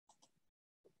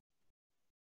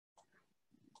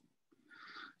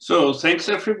So thanks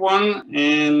everyone,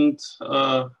 and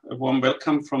a warm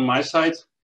welcome from my side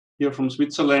here from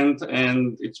Switzerland.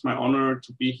 And it's my honor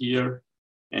to be here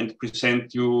and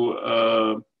present you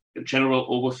a general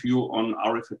overview on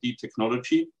RFID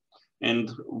technology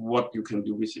and what you can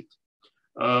do with it.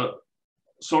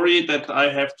 Sorry that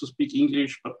I have to speak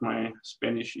English, but my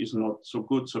Spanish is not so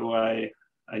good, so I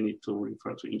need to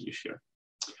refer to English here.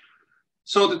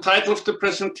 So the title of the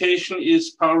presentation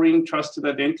is Powering Trusted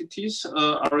Identities,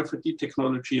 RFID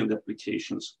Technology and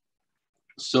Applications.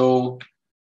 So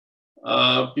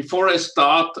before I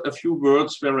start, a few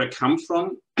words where I come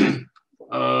from.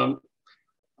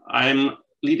 I'm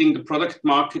leading the product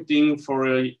marketing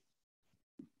for a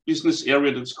business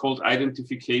area that's called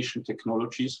Identification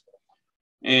Technologies.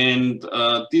 And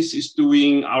this is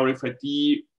doing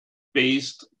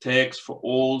RFID-based tags for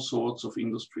all sorts of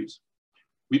industries.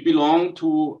 We belong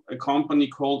to a company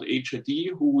called HID,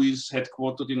 who is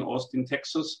headquartered in Austin,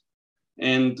 Texas,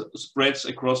 and spreads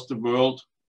across the world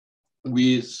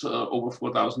with over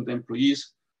 4,000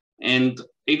 employees. And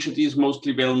HID is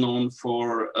mostly well known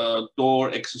for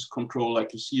door access control,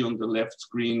 like you see on the left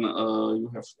screen. You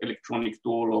have electronic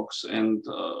door locks and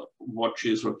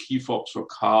watches or key fobs or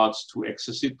cards to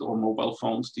access it, or mobile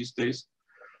phones these days.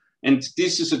 And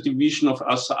this is a division of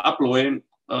Assa Abloy,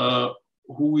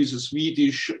 who is a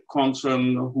Swedish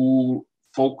concern who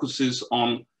focuses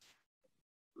on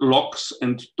locks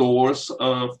and doors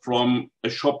from a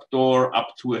shop door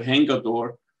up to a hangar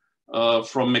door,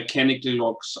 from mechanical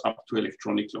locks up to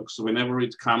electronic locks. So whenever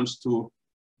it comes to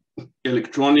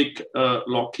electronic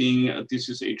locking, this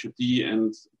is HID,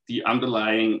 and the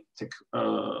underlying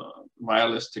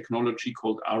wireless technology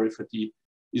called RFID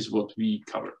is what we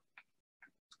cover.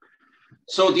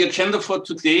 So the agenda for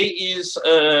today is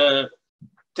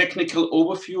technical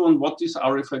overview on what is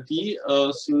RFID,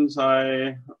 since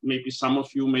maybe some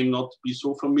of you may not be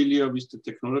so familiar with the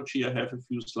technology. I have a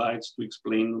few slides to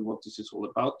explain what this is all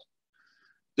about.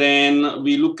 Then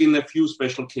we look in a few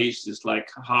special cases like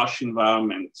harsh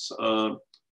environments, an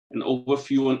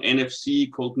overview on NFC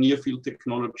called near field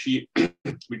technology,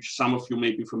 which some of you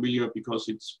may be familiar because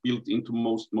it's built into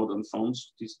most modern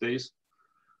phones these days.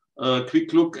 A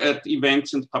quick look at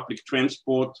events and public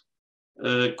transport,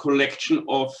 a collection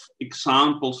of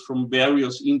examples from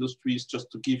various industries, just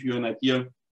to give you an idea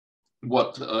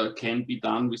what can be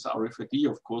done with RFID.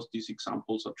 Of course, these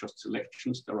examples are just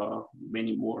selections. There are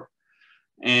many more.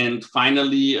 And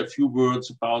finally, a few words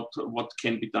about what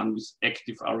can be done with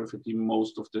active RFID.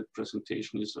 Most of the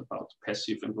presentation is about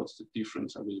passive, and what's the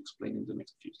difference I will explain in the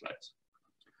next few slides.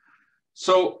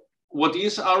 So what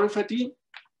is RFID?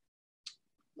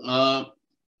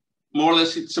 More or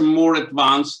less, it's a more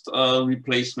advanced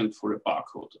replacement for a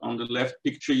barcode. On the left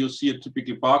picture, you see a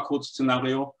typical barcode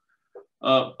scenario.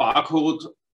 Barcode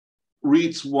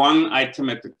reads one item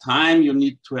at a time. You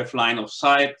need to have line of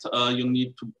sight. You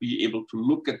need to be able to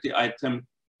look at the item,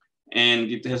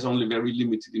 and it has only very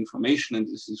limited information, and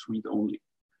this is read-only.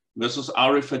 Versus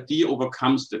RFID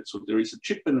overcomes that. So there is a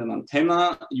chip and an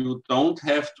antenna. You don't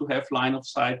have to have line of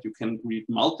sight. You can read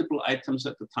multiple items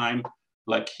at a time.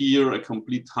 Like here, a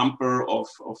complete hamper of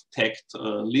tagged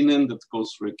linen that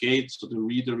goes through a gate. So the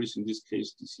reader is, in this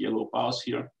case, these yellow bars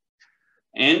here.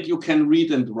 And you can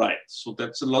read and write. So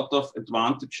that's a lot of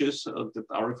advantages that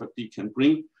RFID can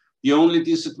bring. The only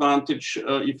disadvantage,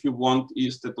 if you want,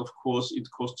 is that, of course, it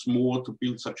costs more to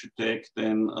build such a tag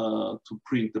than to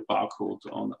print the barcode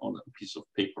on a piece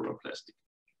of paper or plastic.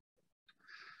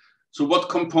 So what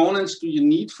components do you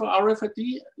need for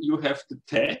RFID? You have the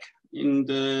tag. In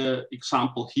the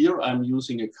example here, I'm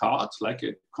using a card, like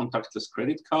a contactless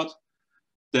credit card,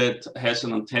 that has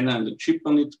an antenna and a chip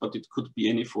on it, but it could be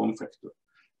any form factor.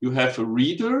 You have a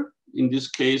reader. In this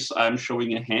case, I'm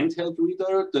showing a handheld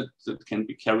reader that can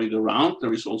be carried around.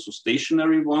 There is also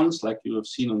stationary ones, like you have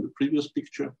seen on the previous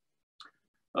picture.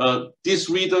 This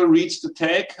reader reads the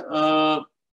tag,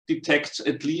 detects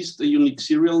at least a unique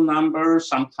serial number,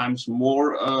 sometimes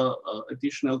more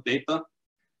additional data,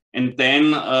 and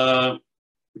then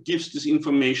gives this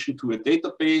information to a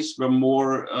database where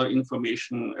more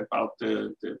information about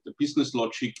the business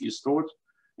logic is stored.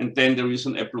 And then there is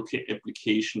an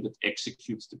application that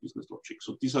executes the business logic.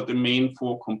 So these are the main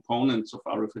four components of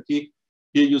RFID.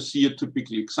 Here you see a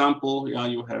typical example. Yeah,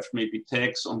 you have maybe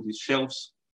tags on these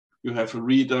shelves. You have a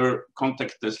reader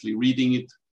contactlessly reading it,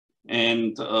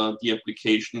 and the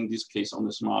application, in this case on a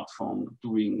smartphone,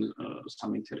 doing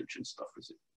some intelligent stuff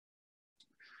with it.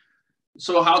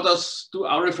 So how do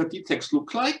RFID tags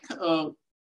look like?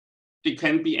 They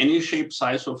can be any shape,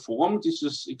 size, or form. This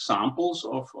is examples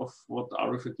of what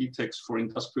RFID tags for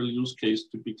industrial use case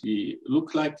typically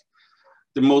look like.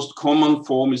 The most common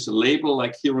form is a label,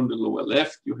 like here on the lower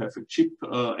left, you have a chip,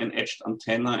 an etched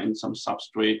antenna, and some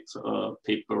substrate,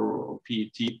 paper or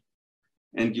PET,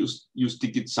 and you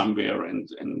stick it somewhere, and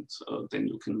then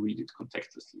you can read it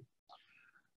contactlessly.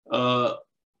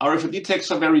 RFID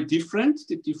tags are very different.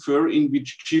 They differ in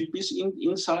which chip is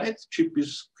inside. Chip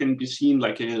can be seen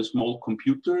like a small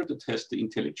computer that has the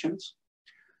intelligence.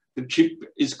 The chip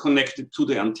is connected to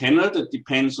the antenna that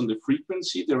depends on the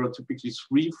frequency. There are typically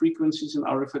 3 frequencies in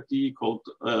RFID called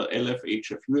LF,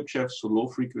 HF, UHF, so low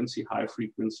frequency, high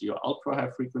frequency, or ultra high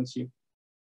frequency.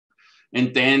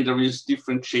 And then there is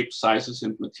different shapes, sizes,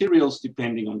 and materials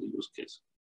depending on the use case.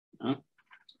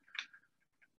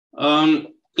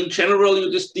 In general,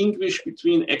 you distinguish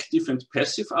between active and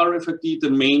passive RFID. The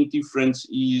main difference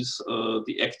is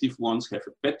the active ones have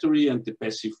a battery and the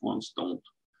passive ones don't.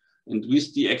 And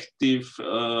with the active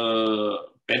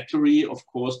battery, of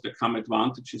course, there come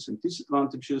advantages and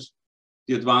disadvantages.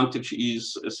 The advantage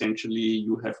is essentially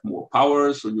you have more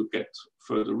power, so you get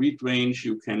further read range,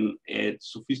 you can add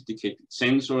sophisticated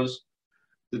sensors.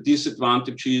 The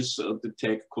disadvantage is the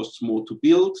tag costs more to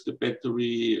build. The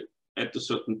battery at a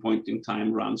certain point in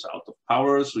time runs out of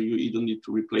power, so you either need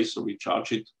to replace or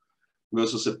recharge it,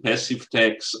 versus a passive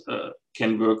tag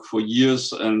can work for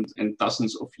years and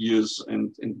dozens of years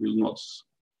and will not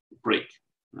break.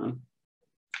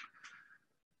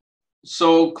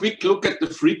 So quick look at the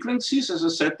frequencies. As I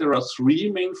said, there are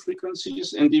 3 main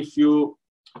frequencies, and if you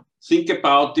think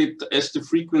about it, as the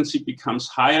frequency becomes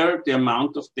higher, the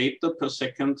amount of data per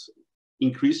second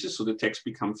increases, so the tags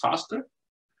become faster.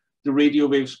 The radio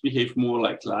waves behave more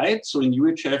like light. So in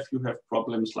UHF, you have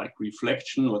problems like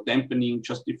reflection or dampening,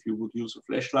 just if you would use a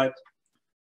flashlight.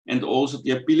 And also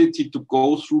the ability to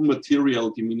go through material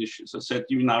diminishes. As I said,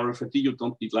 in RFID, you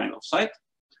don't need line of sight.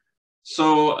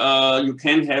 So you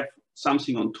can have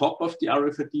something on top of the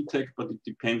RFID tag, but it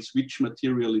depends which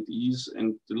material it is.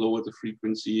 And the lower the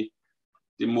frequency,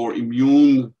 the more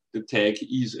immune the tag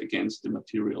is against the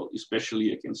material,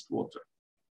 especially against water.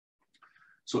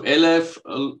 So LF,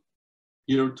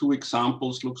 here are 2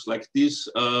 examples, looks like this.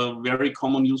 Very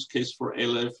common use case for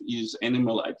LF is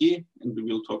animal ID, and we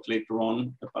will talk later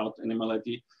on about animal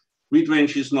ID. Read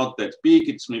range is not that big,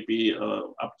 it's maybe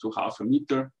up to ½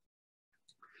 meter.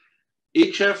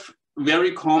 HF,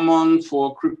 very common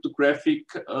for cryptographic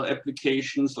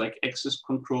applications like access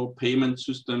control, payment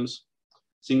systems,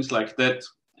 things like that.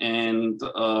 And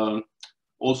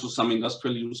also some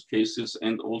industrial use cases.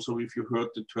 And also if you heard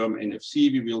the term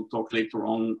NFC, we will talk later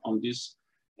on this.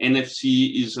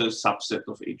 NFC is a subset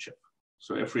of HF.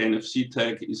 So every NFC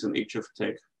tag is an HF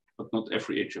tag, but not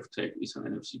every HF tag is an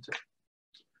NFC tag.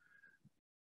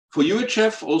 For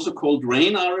UHF, also called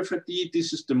RAIN RFID,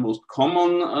 this is the most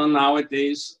common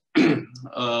nowadays in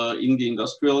the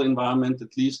industrial environment,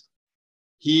 at least.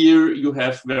 Here you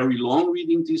have very long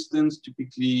reading distance,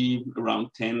 typically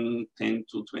around 10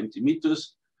 to 20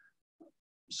 meters.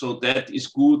 So that is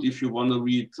good if you want to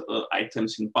read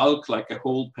items in bulk, like a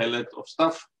whole pallet of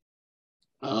stuff.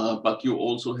 But you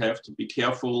also have to be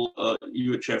careful.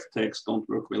 UHF tags don't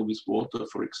work well with water,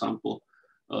 for example,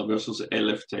 versus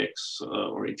LF tags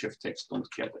or HF tags don't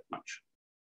care that much.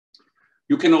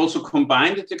 You can also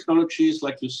combine the technologies,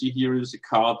 like you see here is a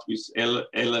card with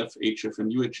LF, HF,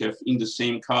 and UHF in the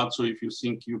same card. So if you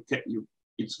think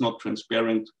it's not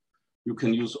transparent, you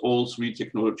can use all 3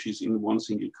 technologies in one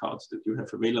single card that you have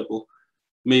available.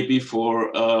 Maybe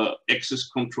for access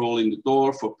control in the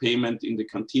door, for payment in the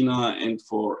cantina, and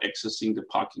for accessing the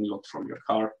parking lot from your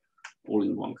car, all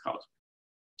in one card.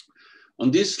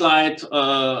 On this slide,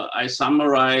 I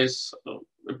summarize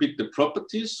a bit the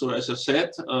properties. So as I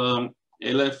said,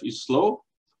 LF is slow,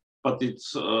 but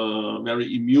it's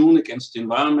very immune against the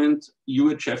environment.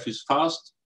 UHF is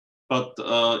fast, but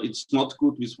it's not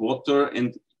good with water.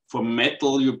 And for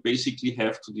metal, you basically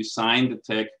have to design the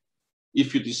tag.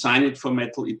 If you design it for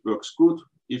metal, it works good.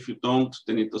 If you don't,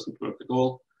 then it doesn't work at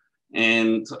all.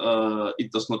 And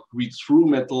it does not read through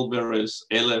metal, whereas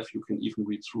LF, you can even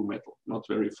read through metal. Not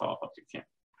very far, but you can.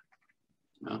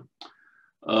 Yeah.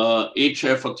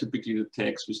 HF are typically the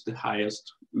tags with the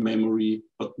highest memory,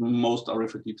 but most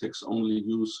RFID tags only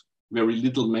use very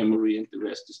little memory, and the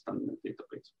rest is done in a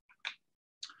database.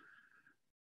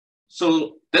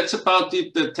 So that's about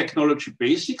it, the technology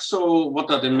basics. So what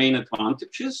are the main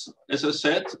advantages? As I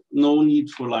said, no need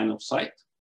for line of sight.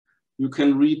 You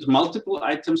can read multiple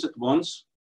items at once.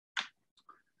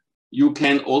 You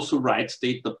can also write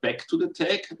data back to the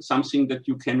tag, something that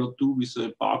you cannot do with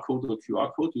a barcode or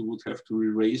QR code. You would have to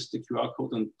erase the QR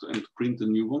code and print a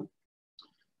new one.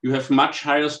 You have much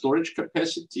higher storage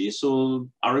capacity. So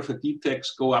RFID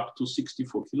tags go up to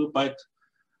 64 kilobyte.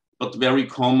 but very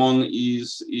common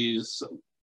is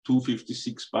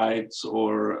 256 bytes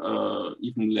or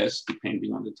even less,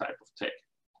 depending on the type of tag,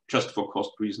 just for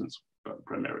cost reasons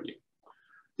primarily.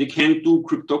 They can do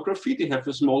cryptography. They have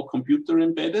a small computer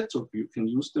embedded, so you can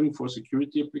use them for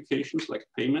security applications like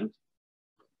payment.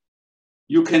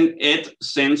 You can add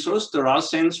sensors. There are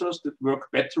sensors that work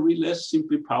battery-less,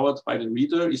 simply powered by the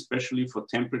reader, especially for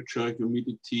temperature,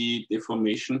 humidity,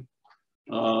 deformation.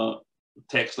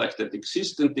 Tags like that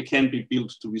exist, and they can be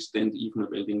built to withstand even a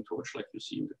welding torch like you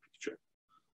see in the picture.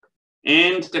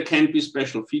 And there can be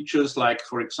special features like,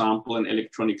 for example, an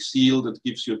electronic seal that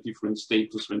gives you a different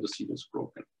status when the seal is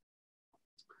broken.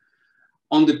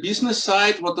 On the business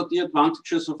side, what are the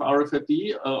advantages of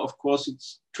RFID? Of course,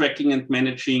 it's tracking and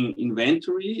managing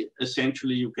inventory.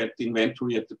 Essentially, you get the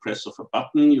inventory at the press of a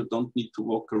button. You don't need to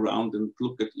walk around and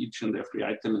look at each and every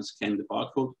item and scan the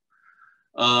barcode.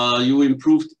 You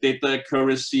improve the data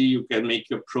accuracy. You can make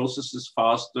your processes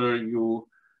faster. You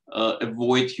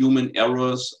avoid human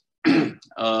errors.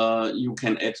 You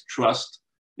can add trust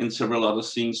and several other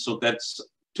things. So that's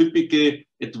typically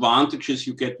advantages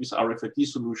you get with RFID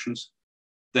solutions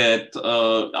that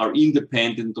are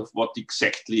independent of what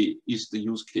exactly is the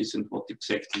use case and what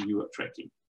exactly you are tracking.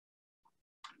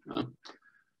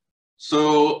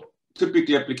 So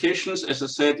typically applications, as I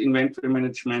said, inventory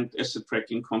management, asset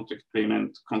tracking, contact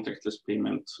payment, contactless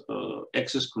payment,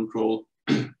 access control,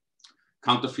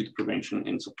 counterfeit prevention,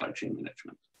 and supply chain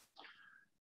management.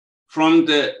 From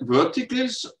the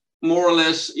verticals, more or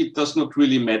less, it does not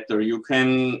really matter. You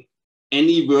can,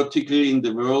 any vertical in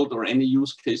the world or any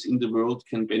use case in the world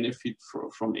can benefit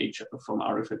from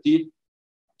RFID.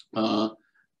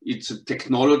 It's a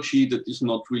technology that is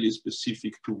not really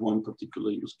specific to one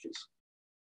particular use case.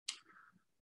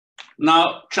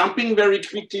 Now, jumping very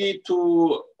quickly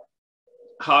to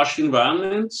harsh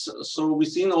environments. So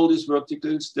within all these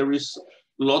verticals, there is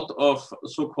a lot of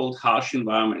so-called harsh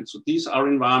environments. So these are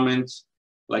environments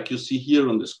like you see here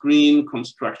on the screen: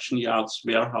 construction yards,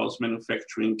 warehouse,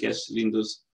 manufacturing, gas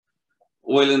cylinders,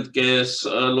 oil and gas,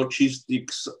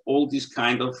 logistics, all these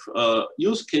kind of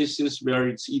use cases where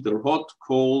it's either hot,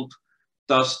 cold,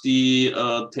 dusty,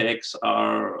 tags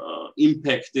are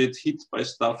impacted, hit by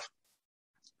stuff.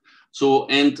 So,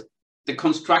 and the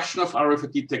construction of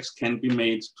RFID tags can be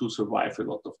made to survive a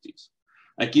lot of these.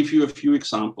 I give you a few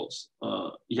examples.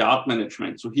 Yard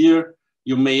management. So here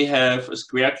you may have a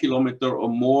square kilometer or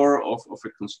more of a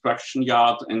construction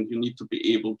yard, and you need to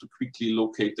be able to quickly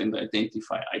locate and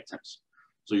identify items.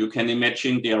 So you can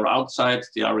imagine they are outside,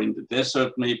 they are in the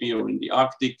desert maybe, or in the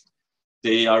Arctic.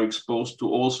 They are exposed to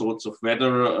all sorts of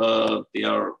weather. They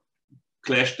are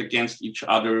clashed against each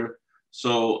other.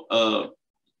 So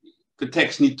the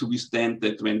tags need to withstand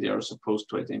that when they are supposed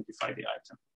to identify the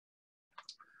item.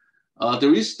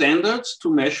 There is standards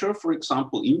to measure, for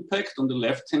example, impact. On the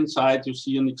left-hand side, you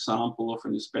see an example of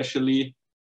an especially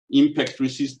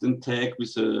impact-resistant tag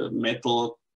with a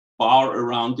metal bar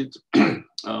around it.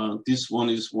 This one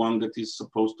is one that is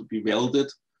supposed to be welded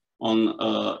on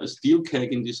a steel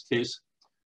keg in this case.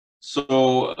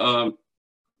 So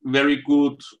very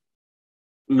good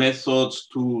methods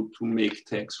to make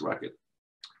tags rugged.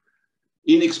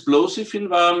 In explosive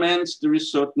environments, there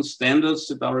is certain standards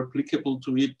that are applicable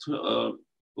to it,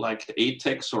 like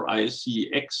ATEX or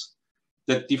ISCEX,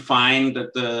 that define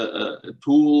that a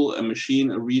tool, a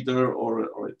machine, a reader,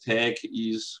 or a tag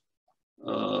is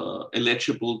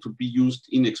eligible to be used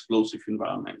in explosive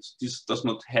environments. This does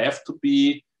not have to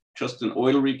be just an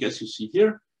oil rig, as you see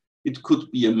here. It could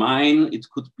be a mine, it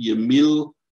could be a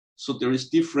mill. So there is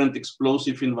different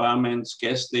explosive environments,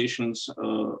 gas stations,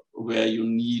 where you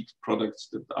need products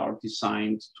that are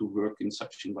designed to work in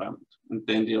such environment. And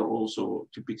then they are also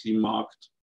typically marked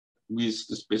with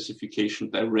the specification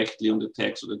directly on the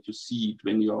tag so that you see it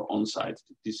when you are on site.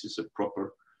 This is a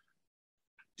proper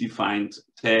defined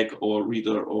tag or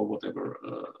reader or whatever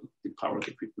the powered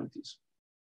equipment is.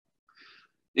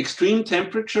 Extreme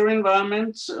temperature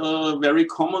environments, very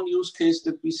common use case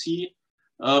that we see.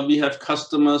 We have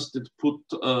customers that put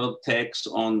tags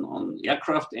on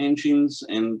aircraft engines,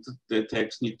 and the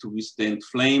tags need to withstand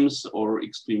flames or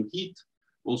extreme heat.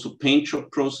 Also, paint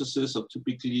shop processes are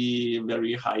typically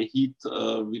very high heat,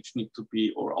 which need to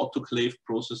be, or autoclave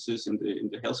processes in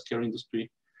the healthcare industry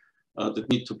that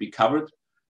need to be covered.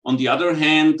 On the other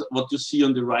hand, what you see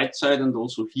on the right side and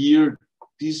also here,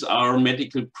 these are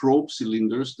medical probe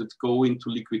cylinders that go into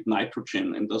liquid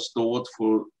nitrogen and are stored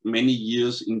for many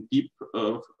years in deep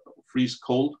freeze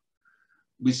cold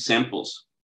with samples.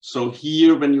 So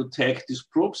here, when you tag these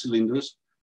probe cylinders,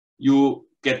 you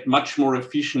get much more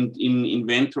efficient in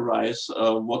inventorize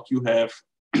what you have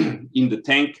in the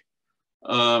tank.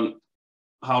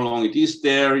 how long it is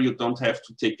there. You don't have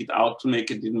to take it out to make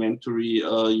an inventory.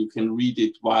 You can read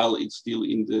it while it's still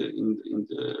in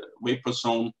the vapor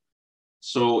zone.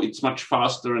 So it's much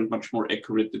faster and much more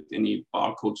accurate than any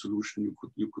barcode solution you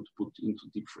could put into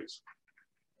deep freeze.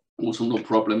 Also no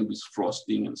problem with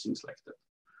frosting and things like that.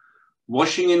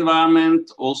 Washing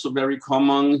environment, also very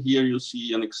common. Here you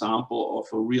see an example of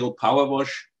a real power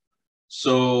wash.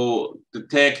 So the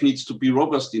tag needs to be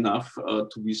robust enough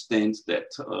to withstand that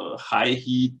high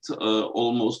heat,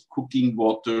 almost cooking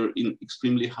water in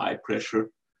extremely high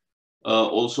pressure.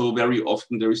 Also very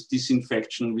often there is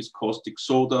disinfection with caustic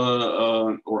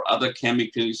soda or other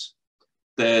chemicals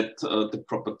that the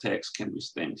proper tags can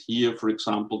withstand. Here, for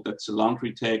example, that's a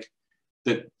laundry tag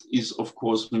that is of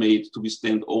course made to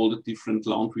withstand all the different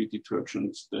laundry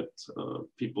detergents that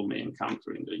people may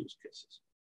encounter in their use cases.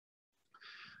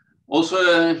 Also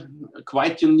a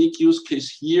quite unique use case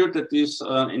here that is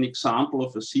an example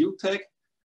of a seal tag.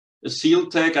 A seal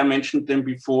tag, I mentioned them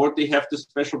before, they have the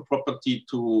special property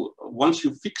to, once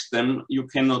you fix them, you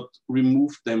cannot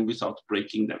remove them without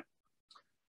breaking them.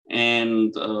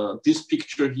 And this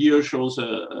picture here shows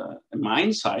a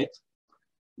mine site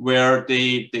where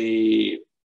they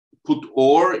put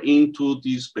ore into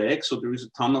these bags. So there is a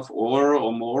ton of ore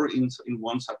or more in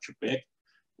one such a bag.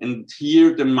 And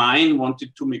here the mine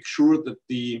wanted to make sure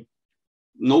that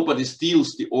nobody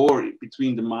steals the ore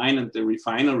between the mine and the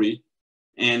refinery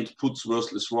and puts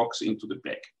worthless rocks into the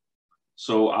bag.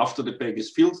 So after the bag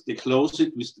is filled, they close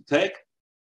it with the tag.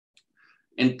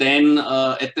 And then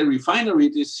at the refinery,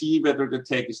 they see whether the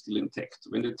tag is still intact.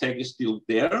 When the tag is still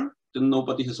there, then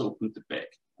nobody has opened the bag.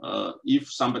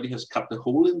 If somebody has cut a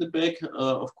hole in the bag,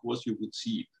 of course, you would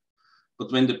see it.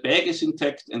 But when the bag is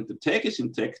intact and the tag is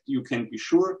intact, you can be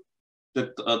sure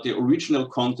that the original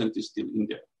content is still in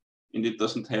there. And it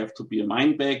doesn't have to be a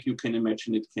mine bag. You can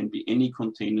imagine it can be any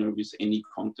container with any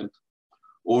content.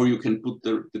 Or you can put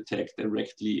the tag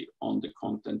directly on the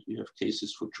content. We have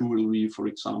cases for jewelry, for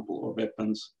example, or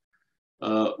weapons.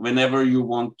 Whenever you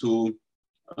want to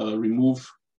remove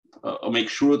or make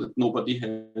sure that nobody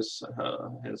has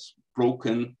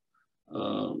broken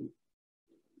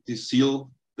the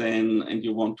seal, and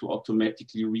you want to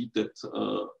automatically read that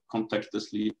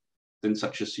contactlessly, then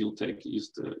such a seal tag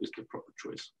is the proper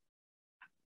choice.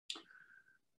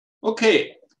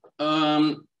 Okay.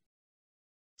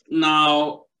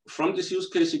 Now, from these use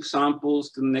case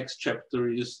examples, the next chapter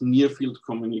is near field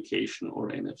communication, or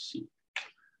NFC.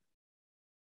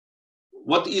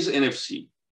 What is NFC?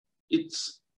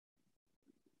 It's,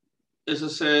 as I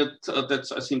said,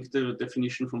 that's, I think, the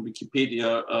definition from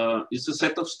Wikipedia, is a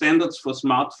set of standards for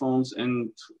smartphones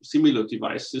and similar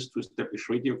devices to establish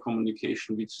radio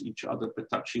communication with each other by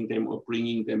touching them or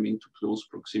bringing them into close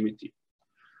proximity.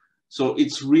 So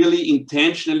it's really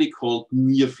intentionally called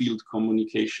near field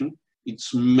communication.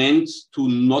 It's meant to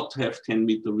not have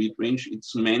 10-meter read range.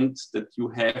 It's meant that you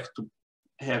have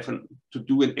to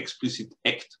do an explicit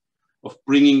act of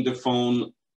bringing the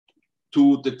phone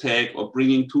to the tag or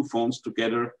bringing two phones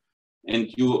together, and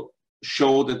you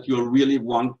show that you really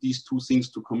want these two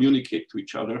things to communicate to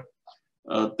each other.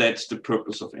 That's the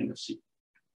purpose of NFC.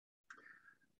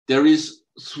 There is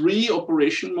 3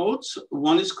 operation modes.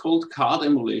 One is called card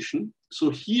emulation. So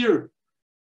here,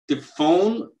 the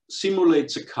phone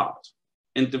simulates a card,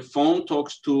 and the phone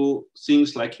talks to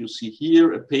things like you see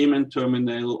here, a payment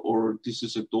terminal, or this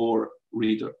is a door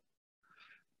reader.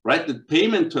 Right? The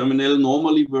payment terminal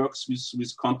normally works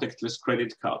with contactless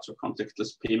credit cards or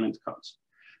contactless payment cards.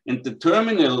 And the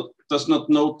terminal does not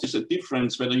notice a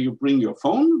difference whether you bring your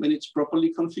phone when it's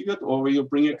properly configured or whether you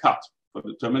bring a card. For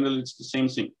the terminal, it's the same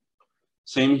thing.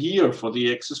 Same here for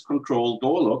the access control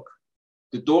door lock.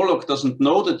 The door lock doesn't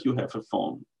know that you have a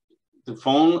phone. The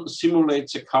phone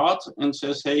simulates a card and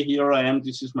says, hey, here I am,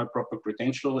 this is my proper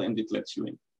credential, and it lets you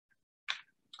in.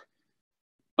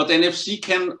 But NFC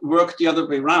can work the other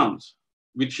way around,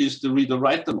 which is the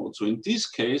reader-writer mode. So in this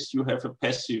case, you have a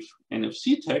passive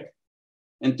NFC tag,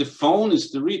 and the phone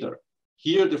is the reader.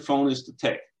 Here, the phone is the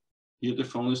tag. Here, the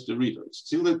phone is the reader.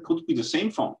 Still, it could be the same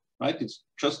phone, right? It's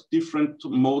just different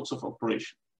modes of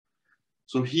operation.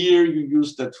 So here, you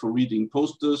use that for reading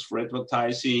posters, for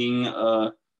advertising,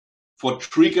 for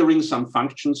triggering some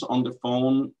functions on the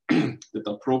phone that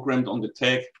are programmed on the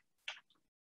tag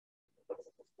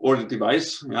or the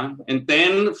device, yeah. And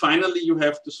then finally, you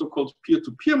have the so-called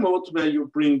peer-to-peer mode, where you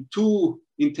bring 2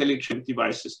 intelligent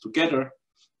devices together,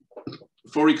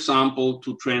 for example,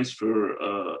 to transfer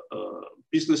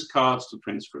business cards, to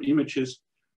transfer images,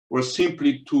 or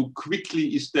simply to quickly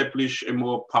establish a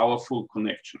more powerful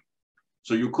connection.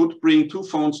 So you could bring 2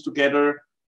 phones together,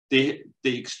 they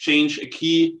exchange a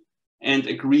key, and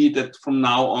agree that from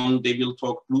now on they will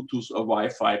talk Bluetooth or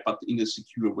Wi-Fi, but in a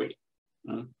secure way.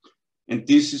 And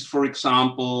this is, for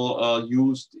example,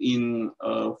 used in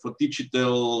for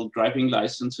digital driving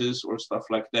licenses or stuff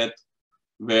like that,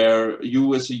 where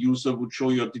you as a user would show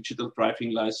your digital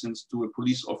driving license to a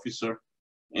police officer,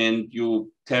 and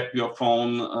you tap your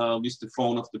phone with the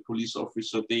phone of the police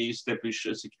officer. They establish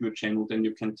a secure channel, then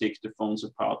you can take the phones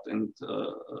apart and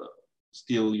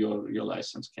still your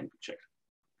license can be checked.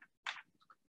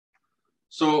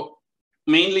 So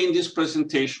mainly in this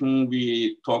presentation,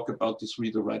 we talk about this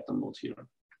reader-writer mode here.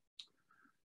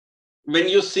 When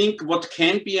you think what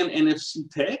can be an NFC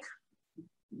tag,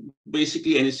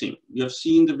 basically anything. You have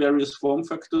seen the various form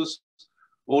factors.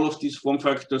 All of these form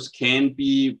factors can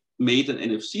be made an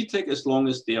NFC tag as long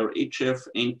as they are HF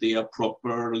and they are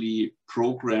properly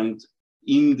programmed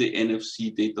in the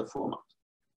NFC data format.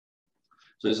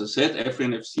 So as I said, every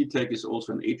NFC tag is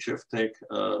also an HF tag,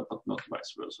 but not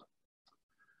vice versa.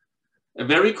 A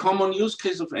very common use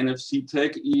case of NFC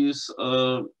tag is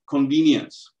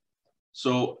convenience.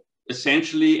 So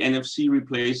essentially, NFC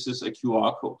replaces a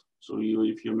QR code. So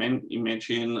if you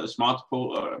imagine a smart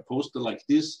poster like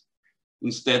this,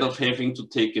 instead of having to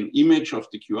take an image of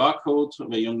the QR code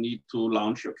where you need to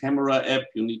launch your camera app,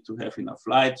 you need to have enough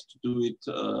light to do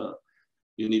it,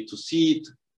 you need to see it,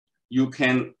 you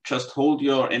can just hold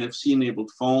your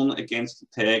NFC-enabled phone against the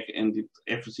tag and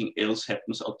everything else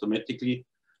happens automatically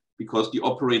because the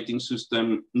operating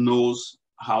system knows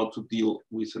how to deal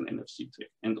with an NFC tag.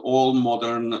 And all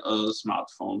modern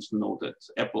smartphones know that.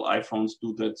 Apple iPhones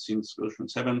do that since version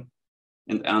 7,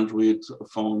 and Android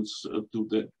phones do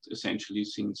that essentially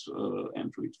since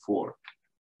Android 4.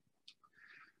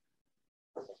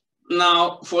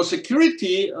 Now, for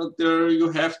security, there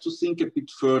you have to think a bit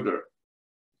further.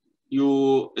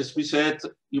 You, as we said,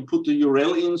 you put the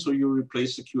URL in, so you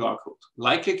replace the QR code.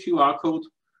 Like a QR code,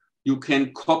 you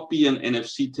can copy an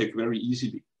NFC tag very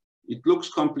easily. It looks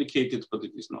complicated, but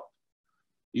it is not.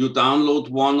 You download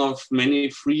one of many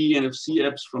free NFC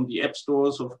apps from the app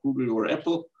stores of Google or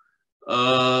Apple.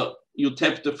 You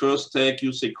tap the first tag,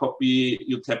 you say copy,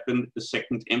 you tap the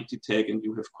second empty tag, and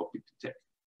you have copied the tag.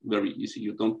 Very easy.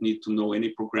 You don't need to know any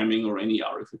programming or any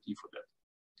RFID for that.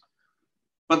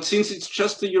 But since it's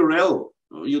just a URL,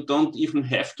 you don't even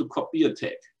have to copy a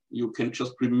tag. You can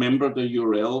just remember the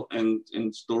URL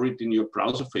and store it in your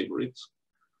browser favorites.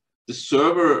 The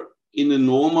server in a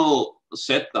normal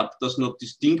setup does not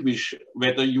distinguish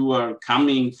whether you are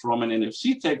coming from an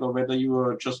NFC tag or whether you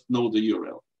are just know the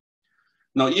URL.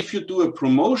 Now, if you do a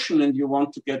promotion and you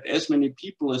want to get as many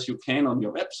people as you can on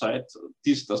your website,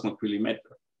 this does not really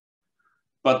matter.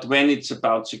 But when it's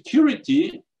about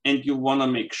security and you want to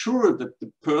make sure that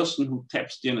the person who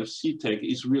taps the NFC tag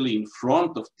is really in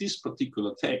front of this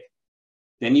particular tag,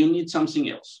 then you need something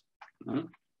else.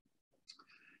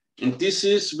 And this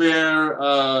is where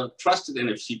trusted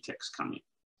NFC tags come in.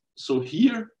 So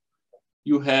here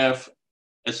you have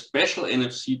a special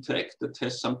NFC tag that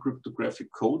has some cryptographic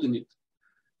code in it.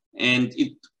 And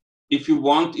if you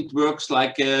want, it works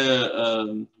like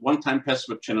a one-time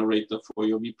password generator for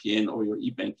your VPN or your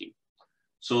e-banking.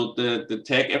 So the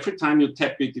tag, every time you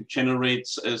tap it, it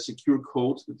generates a secure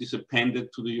code that is appended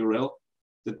to the URL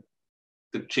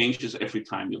that changes every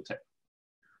time you tap.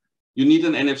 You need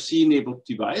an NFC-enabled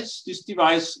device. This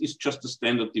device is just a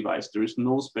standard device. There is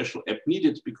no special app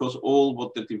needed because all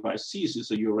what the device sees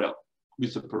is a URL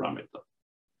with a parameter.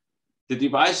 The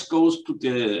device goes to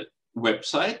the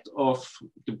website of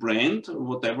the brand,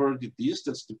 whatever it is.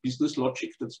 That's the business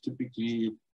logic. That's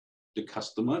typically the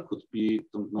customer. Could be,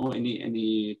 don't know,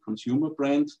 any consumer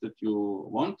brand that you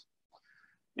want.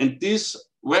 And this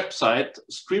website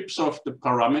strips off the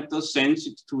parameter, sends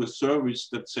it to a service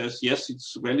that says, yes,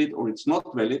 it's valid or it's not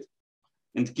valid,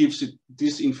 and gives it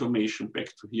this information back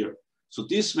to here. So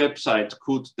this website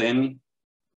could then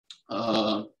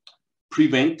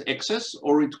prevent access,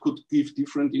 or it could give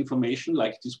different information,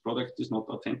 like this product is not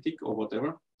authentic or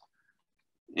whatever,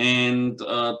 and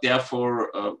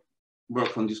therefore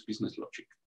work on this business logic.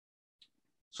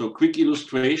 So quick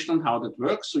illustration on how that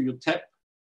works. So you tap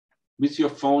with your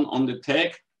phone on the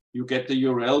tag, you get the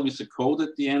URL with a code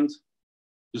at the end,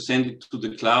 you send it to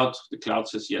the cloud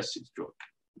says, yes, it's true.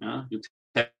 Yeah? You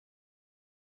tap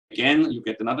again, you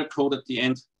get another code at the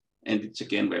end, and it's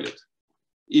again valid.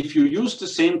 If you use the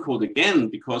same code again,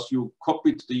 because you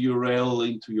copied the URL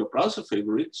into your browser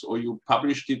favorites, or you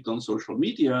published it on social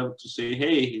media to say,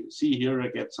 hey, see here, I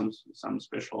get some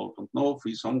special, don't know,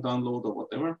 free song download or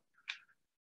whatever,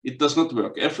 it does not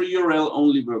work. Every URL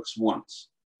only works once.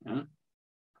 Yeah?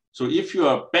 So if you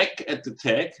are back at the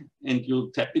tag and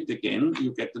you tap it again,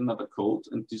 you get another code,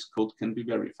 and this code can be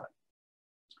verified.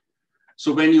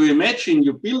 So when you imagine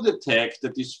you build a tag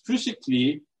that is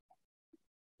physically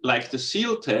like the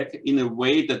seal tag in a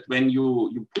way that when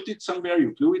you put it somewhere,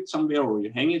 you glue it somewhere, or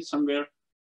you hang it somewhere,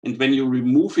 and when you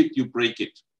remove it, you break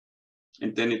it,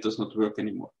 and then it does not work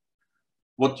anymore.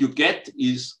 What you get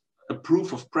is a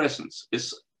proof of presence.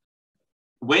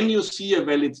 When you see a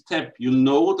valid tap, you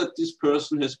know that this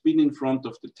person has been in front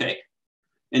of the tag,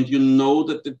 and you know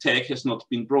that the tag has not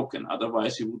been broken.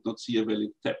 Otherwise, you would not see a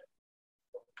valid tap.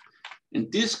 And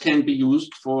this can be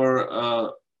used for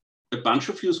a bunch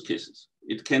of use cases.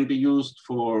 It can be used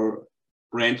for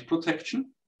brand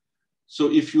protection. So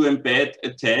if you embed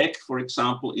a tag, for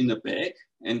example, in a bag,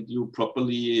 and you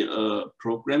properly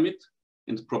program it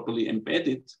and properly embed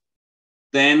it,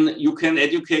 then you can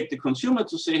educate the consumer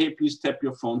to say, hey, please tap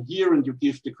your phone here, and you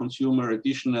give the consumer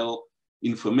additional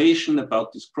information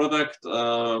about this product,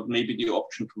 maybe the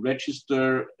option to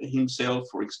register himself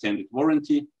for extended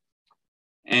warranty,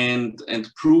 and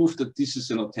prove that this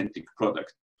is an authentic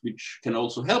product, which can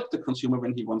also help the consumer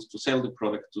when he wants to sell the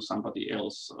product to somebody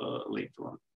else later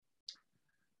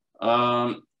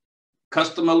on.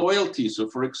 Customer loyalty. So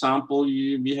for example,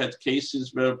 we had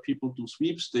cases where people do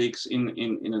sweepstakes in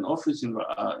an office, in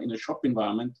a shop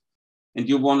environment, and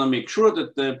you want to make sure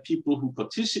that the people who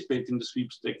participate in the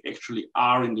sweepstake actually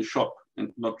are in the shop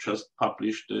and not just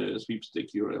publish the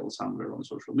sweepstake URL somewhere on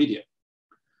social media.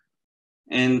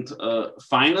 And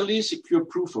finally, secure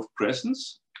proof of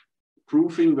presence,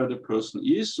 proving where the person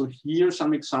is. So here,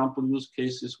 some example use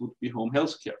cases would be home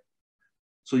healthcare.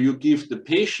 So you give the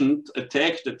patient a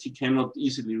tag that he cannot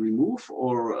easily remove,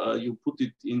 or you put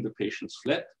it in the patient's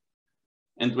flat.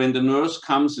 And when the nurse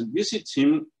comes and visits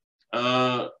him,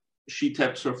 she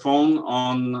taps her phone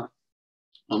on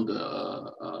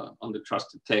the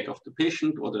trusted tag of the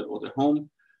patient or the home,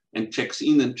 and checks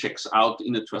in and checks out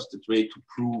in a trusted way to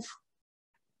prove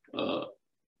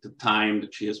the time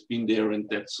that she has been there, and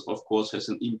that's of course has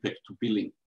an impact to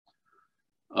billing.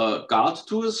 Guard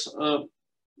tours,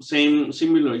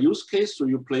 similar use case. So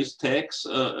you place tags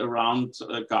around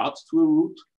a guard tour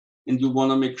route, and you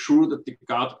want to make sure that the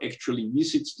guard actually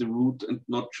visits the route and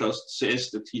not just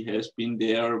says that he has been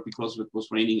there because it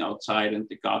was raining outside and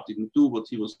the guard didn't do what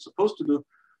he was supposed to do.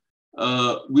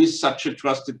 With such a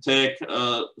trusted tag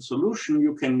solution,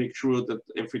 you can make sure that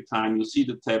every time you see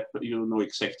the tag, you know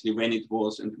exactly when it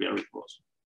was and where it was.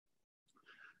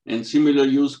 And similar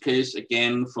use case,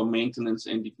 again, for maintenance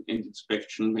and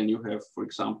inspection, when you have, for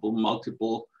example,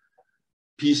 multiple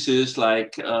pieces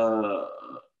like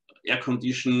air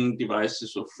conditioning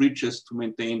devices or fridges to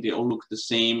maintain, they all look the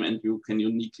same, and you can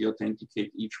uniquely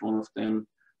authenticate each one of them,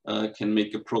 can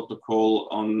make a protocol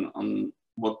on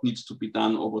what needs to be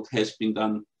done or what has been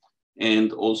done,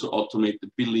 and also automate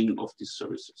the billing of these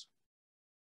services.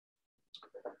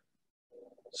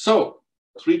 So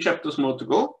 3 chapters more to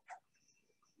go.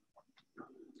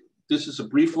 This is a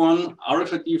brief one,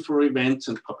 RFID for events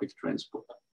and public transport.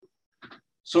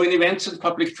 So in events and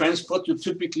public transport, you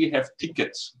typically have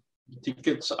tickets.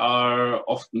 Tickets are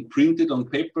often printed on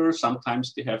paper.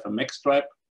 Sometimes they have a mag stripe.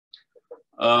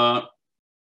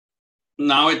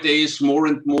 Nowadays, more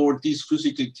and more, these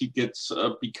physical tickets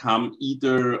become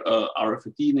either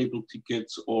RFID-enabled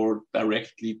tickets or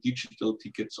directly digital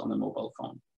tickets on a mobile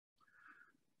phone.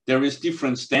 There is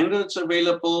different standards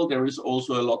available. There is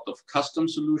also a lot of custom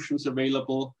solutions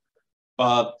available.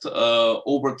 But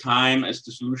over time, as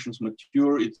the solutions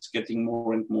mature, it's getting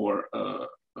more and more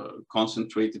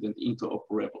concentrated and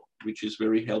interoperable, which is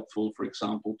very helpful, for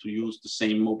example, to use the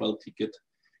same mobile ticket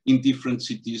in different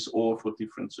cities or for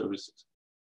different services.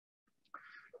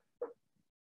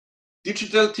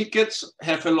 Digital tickets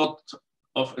have a lot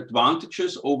of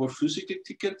advantages over physical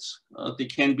tickets. They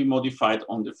can be modified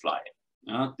on the fly.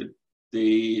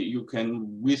 You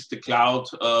can, with the cloud,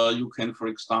 you can, for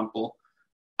example,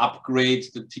 upgrade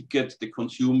the ticket. The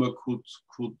consumer could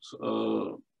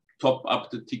top up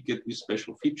the ticket with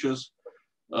special features.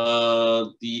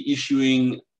 The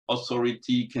issuing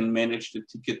authority can manage the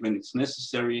ticket when it's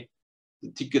necessary. The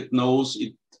ticket knows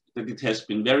that it has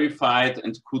been verified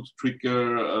and could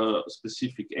trigger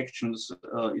specific actions.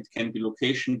 It can be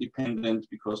location dependent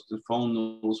because the phone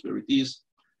knows where it is.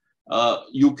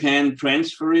 You can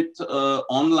transfer it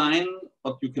online,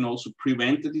 but you can also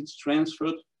prevent that it's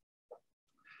transferred.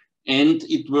 And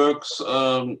it works,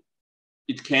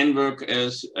 it can work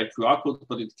as a QR code,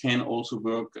 but it can also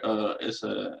work as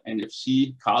an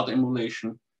NFC card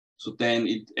emulation. So then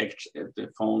the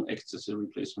phone acts as a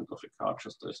replacement of a card,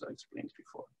 just as I explained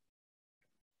before.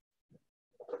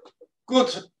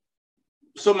 Good.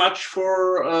 So much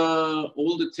for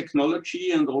all the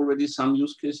technology and already some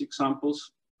use case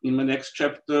examples. In my next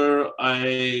chapter,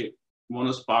 I want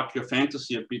to spark your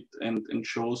fantasy a bit and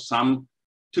show some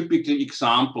typical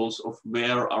examples of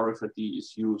where RFID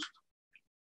is used.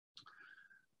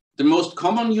 The most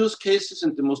common use cases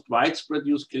and the most widespread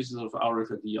use cases of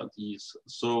RFID are these.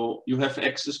 So you have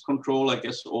access control, I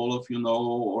guess all of you know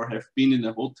or have been in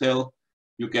a hotel.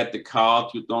 You get the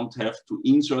card, you don't have to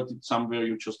insert it somewhere,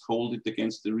 you just hold it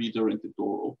against the reader and the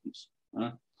door opens.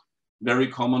 Very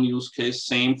common use case,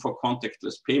 same for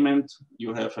contactless payment.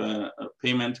 You have a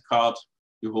payment card,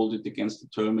 you hold it against the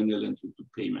terminal and you do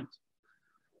payment.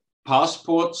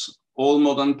 Passports, all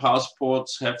modern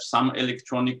passports have some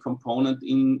electronic component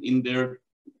in there,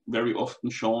 very often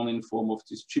shown in form of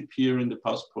this chip here in the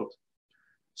passport.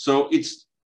 So it's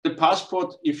the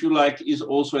passport, if you like, is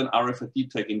also an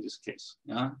RFID tag in this case.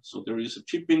 Yeah? So there is a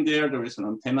chip in there, there is an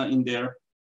antenna in there.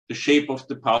 The shape of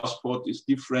the passport is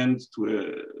different to a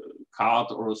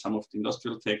card or some of the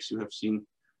industrial tags you have seen,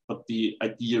 but the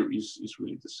idea is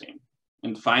really the same.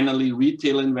 And finally,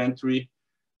 retail inventory.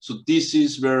 So this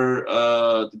is where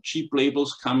the cheap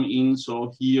labels come in.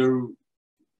 So here,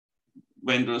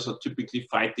 vendors are typically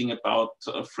fighting about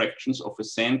fractions of a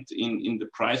cent in the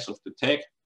price of the tag.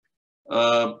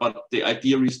 But the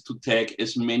idea is to tag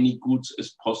as many goods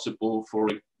as possible for,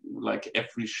 like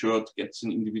every shirt gets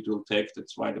an individual tag.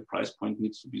 That's why the price point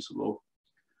needs to be so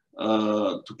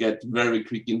low, to get very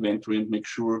quick inventory and make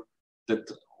sure that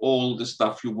all the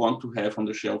stuff you want to have on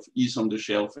the shelf is on the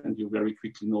shelf, and you very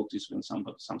quickly notice when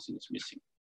something is missing.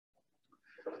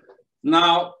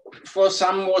 Now, for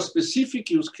some more specific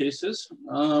use cases,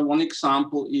 one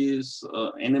example is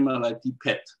animal ID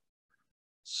pet.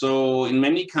 So in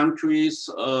many countries,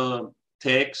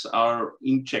 tags are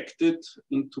injected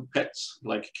into pets,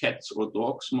 like cats or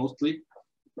dogs mostly,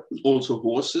 also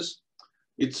horses.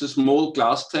 It's a small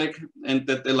glass tag, and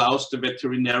that allows the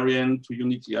veterinarian to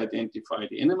uniquely identify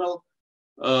the animal,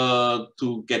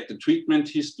 to get the treatment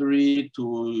history,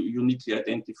 to uniquely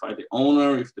identify the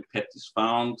owner if the pet is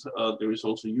found. There is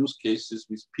also use cases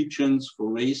with pigeons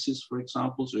for races, for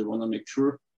example. So you want to make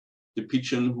sure the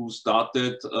pigeon who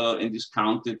started and is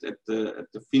counted at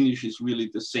the finish is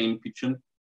really the same pigeon.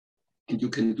 And you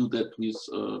can do that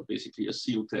with basically a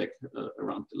seal tag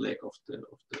around the leg of the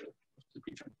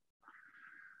pigeon.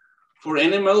 For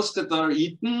animals that are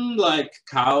eaten, like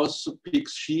cows,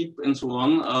 pigs, sheep, and so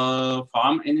on,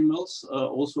 farm animals,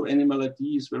 also animal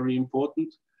ID is very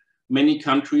important. Many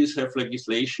countries have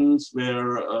legislations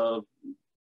where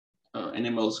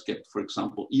animals get, for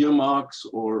example, earmarks,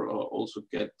 or also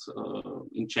get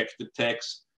injected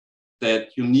tags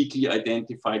that uniquely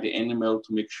identify the animal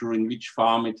to make sure in which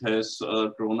farm it has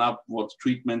grown up, what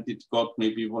treatment it got,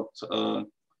 maybe what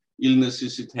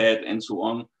illnesses it had, and so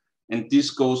on. And this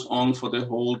goes on for the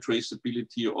whole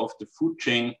traceability of the food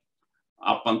chain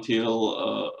up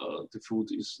until the food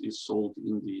is sold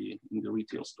in the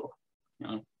retail store.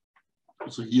 Yeah.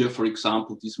 So here, for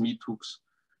example, these meat hooks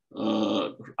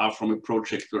are from a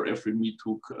project where every meat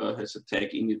hook has a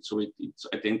tag in it, so it's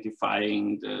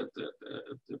identifying the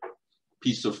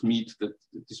piece of meat that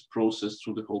is processed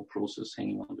through the whole process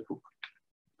hanging on the hook.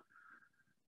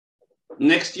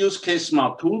 Next use case,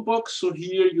 smart toolbox. So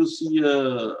here you see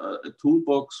a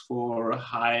toolbox for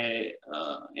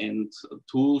high-end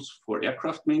tools for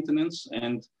aircraft maintenance.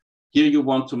 And here you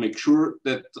want to make sure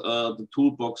that the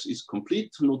toolbox is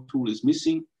complete, no tool is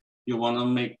missing. You want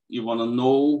to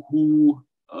know who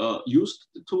used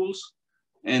the tools,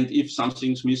 and if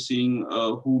something's missing,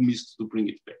 who missed to bring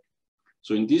it back.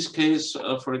 So in this case,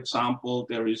 for example,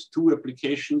 there is two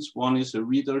applications. One is a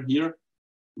reader here,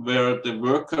 where the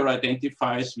worker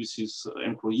identifies with his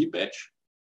employee badge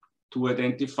to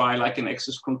identify, like an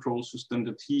access control system,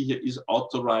 that he is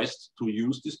authorized to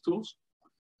use these tools.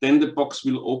 Then the box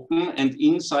will open, and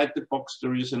inside the box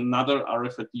there is another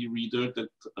RFID reader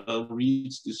that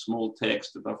reads these small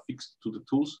tags that are fixed to the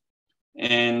tools.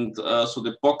 And so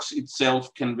the box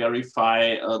itself can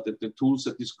verify that the tool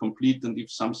set is complete, and if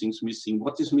something's missing,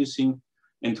 what is missing,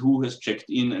 and who has checked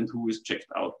in and who has checked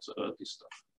out this stuff.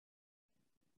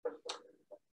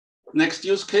 Next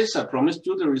use case, I promised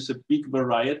you there is a big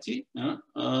variety.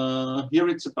 Here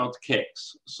it's about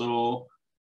kegs. So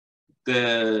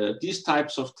these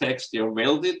types of tags, they are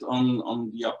welded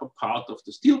on the upper part of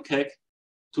the steel keg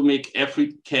to make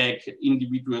every keg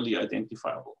individually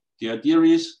identifiable. The idea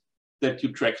is that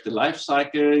you track the life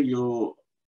cycle, you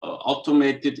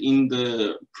automate it in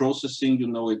the processing, you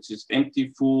know it's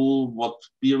empty, full, what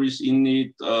beer is in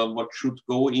it, what should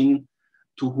go in,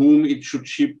 to whom it should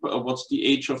ship, what's the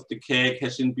age of the keg,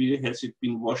 has it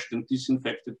been washed and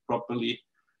disinfected properly,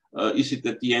 is it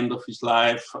at the end of his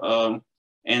life,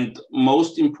 and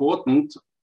most important,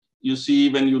 you see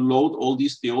when you load all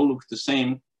these, they all look the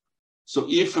same, So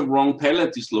if a wrong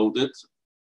pallet is loaded,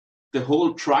 the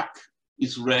whole truck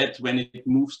is red when it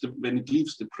leaves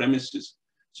the premises.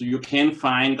 So you can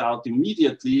find out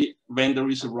immediately when there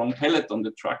is a wrong pallet on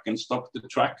the truck and stop the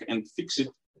truck and fix it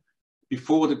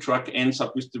before the truck ends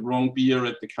up with the wrong beer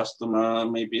at the customer,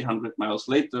 maybe 100 miles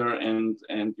later, and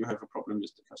you have a problem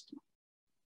with the customer.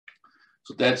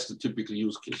 So that's the typical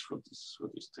use case for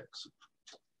this text.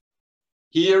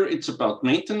 Here it's about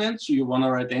maintenance. So you want to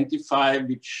identify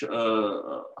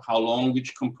how long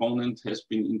which component has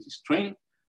been in this train.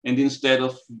 And instead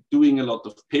of doing a lot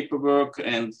of paperwork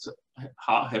and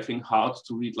having hard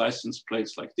to read license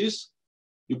plates like this,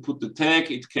 you put the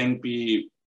tag. It can be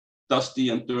dusty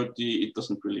and dirty. It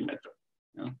doesn't really matter.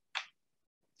 Yeah.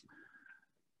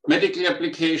 Medical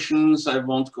applications, I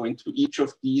won't go into each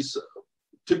of these.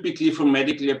 Typically for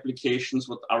medical applications,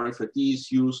 what RFID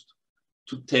is used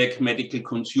to tag medical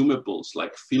consumables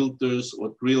like filters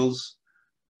or drills,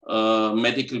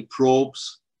 medical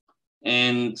probes.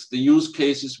 And the use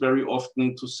case is very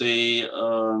often to say,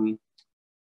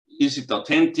 is it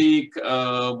authentic?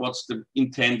 What's the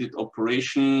intended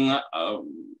operation?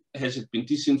 Has it been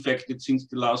disinfected since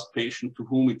the last patient? To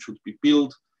whom it should be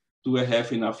billed? Do I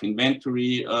have enough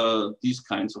inventory? These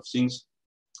kinds of things.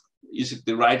 Is it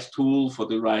the right tool for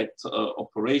the right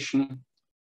operation?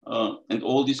 And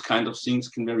all these kind of things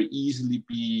can very easily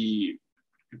be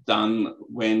done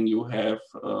when you have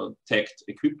tagged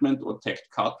equipment or tagged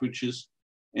cartridges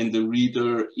and the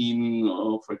reader in,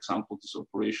 for example, this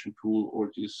operation tool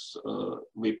or this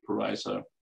vaporizer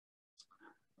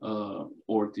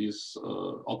or this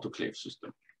autoclave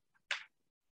system.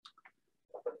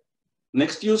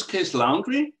 Next use case,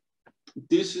 laundry.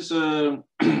 This is an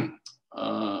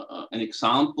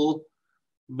example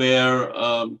where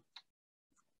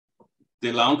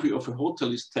the laundry of a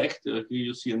hotel is tagged. Here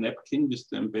you see a napkin with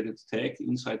the embedded tag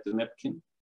inside the napkin.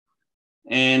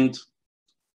 And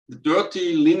the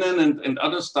dirty linen and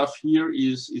other stuff here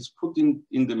is put in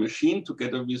the machine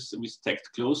together with tagged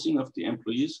clothing of the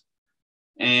employees.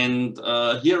 And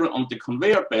here on the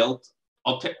conveyor belt,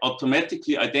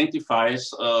 automatically identifies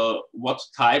what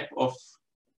type of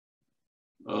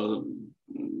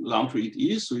laundry it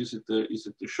is. So is it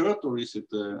the shirt or is it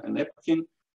a napkin?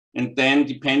 And then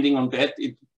depending on that,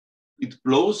 it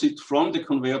blows it from the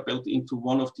conveyor belt into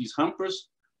one of these hampers.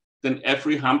 Then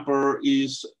every hamper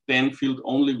is then filled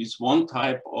only with one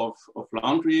type of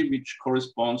laundry, which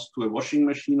corresponds to a washing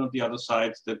machine on the other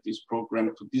side that is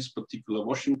programmed to this particular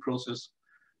washing process.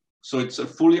 So it's a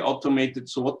fully automated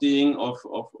sorting of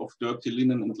dirty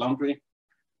linen and laundry.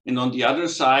 And on the other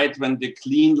side, when the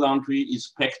clean laundry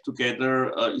is packed together,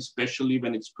 especially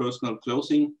when it's personal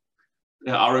clothing,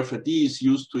 the RFID is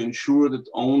used to ensure that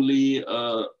only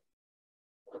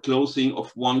clothing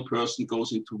of one person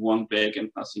goes into one bag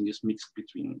and nothing is mixed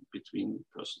between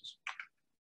persons.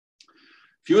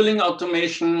 Fueling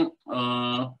automation,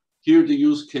 here the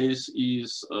use case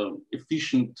is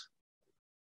efficient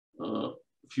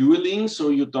fueling. So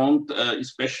you don't,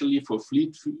 especially for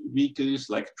fleet vehicles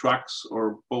like trucks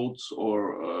or boats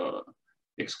or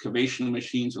excavation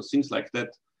machines or things like that,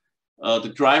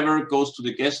 the driver goes to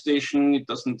the gas station. It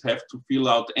doesn't have to fill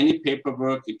out any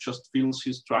paperwork. It just fills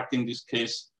his truck. In this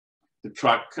case, the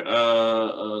truck,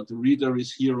 the reader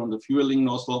is here on the fueling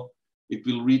nozzle. It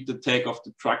will read the tag of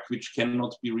the truck, which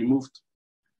cannot be removed.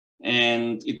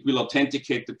 And it will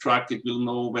authenticate the truck. It will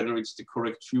know whether it's the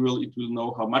correct fuel. It will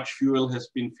know how much fuel has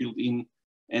been filled in.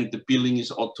 And the billing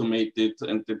is automated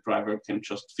and the driver can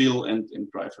just fill and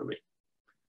drive away.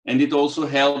 And it also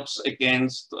helps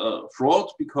against fraud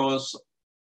because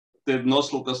the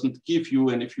nozzle doesn't give you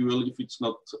any fuel if it's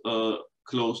not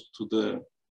close to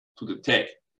the tag.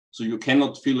 So you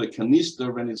cannot fill a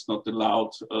canister when it's not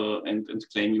allowed and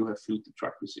claim you have filled the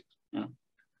truck with it. Yeah.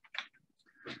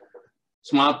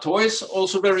 Smart toys,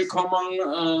 also very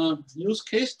common use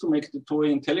case to make the toy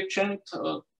intelligent.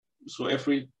 So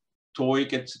every toy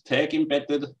gets a tag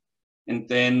embedded. And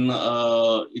then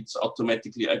it's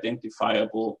automatically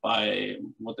identifiable by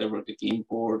whatever the game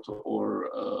board or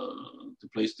the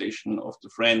PlayStation of the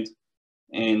friend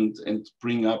and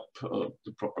bring up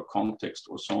the proper context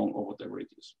or song or whatever it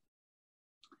is.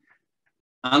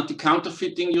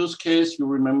 Anti-counterfeiting use case, you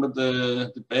remember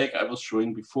the bag I was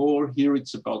showing before. Here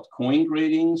it's about coin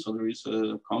grading. So there is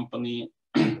a company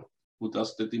who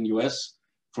does that in US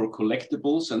for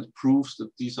collectibles and proves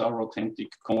that these are authentic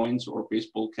coins or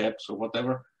baseball caps or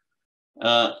whatever.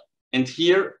 And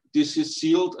here, this is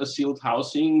a sealed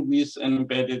housing with an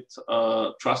embedded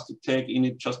trusted tag in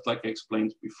it, just like I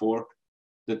explained before,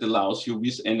 that allows you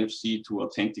with NFC to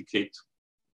authenticate,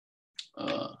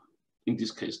 in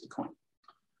this case, the coin.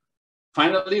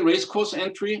 Finally, racecourse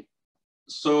entry.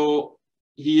 So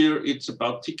here it's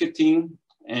about ticketing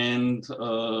and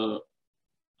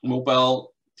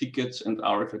mobile tickets and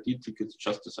RFID tickets,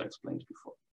 just as I explained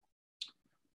before.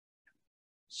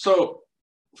 So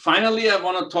finally, I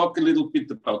want to talk a little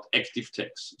bit about active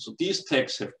tags. So these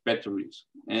tags have batteries,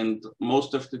 and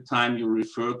most of the time you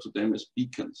refer to them as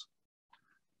beacons.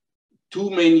 Two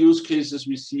main use cases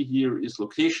we see here is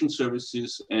location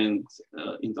services and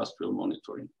industrial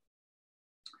monitoring.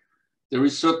 There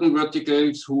is certain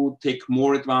verticals who take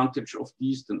more advantage of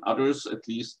these than others, at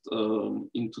least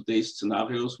in today's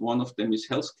scenarios. One of them is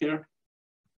healthcare.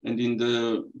 And in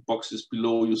the boxes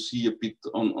below, you see a bit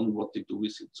on what they do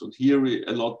with it. So here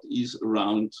a lot is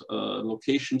around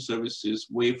location services,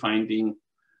 wayfinding,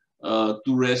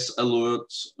 duress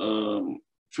alerts,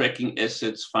 tracking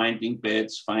assets, finding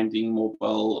beds, finding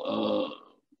mobile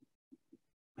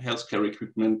healthcare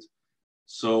equipment.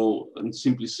 So, and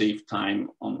simply save time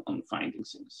on finding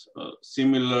things.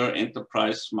 Similar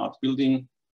enterprise smart building.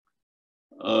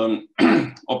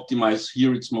 Optimize,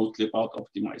 here it's mostly about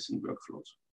optimizing workflows.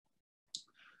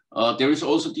 There is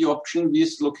also the option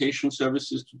with location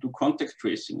services to do contact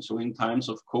tracing. So in times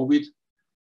of COVID,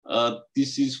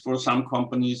 this is for some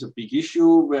companies a big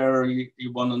issue where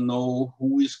you want to know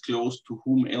who is close to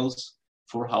whom else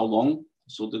for how long,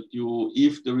 so that you,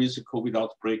 if there is a COVID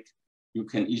outbreak, you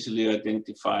can easily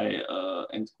identify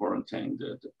and quarantine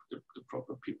the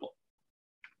proper people.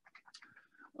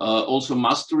 Also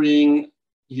mastering,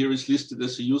 here is listed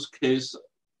as a use case.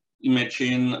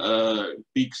 Imagine a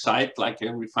big site like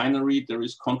a refinery. There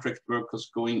is contract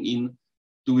workers going in,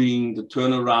 doing the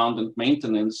turnaround and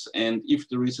maintenance. And if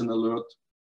there is an alert,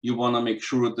 you want to make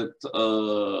sure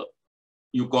that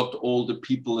you got all the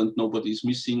people and nobody is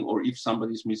missing, or if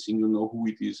somebody is missing, you know who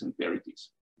it is and where it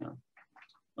is. Yeah.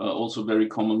 Also very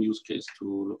common use case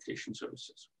to location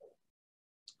services.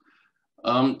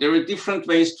 There are different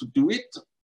ways to do it.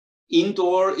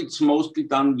 Indoor, it's mostly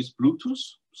done with Bluetooth.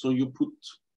 So you put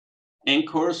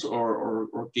anchors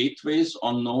or gateways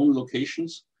on known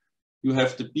locations. You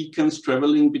have the beacons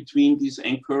traveling between these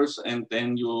anchors, and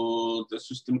then the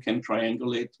system can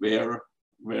triangulate where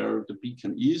the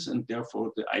beacon is, and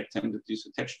therefore the item that is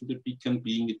attached to the beacon,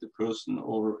 being it a person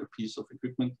or a piece of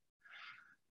equipment.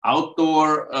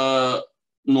 Outdoor,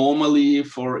 normally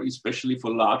especially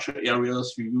for larger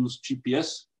areas, you use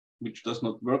GPS, which does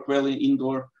not work well in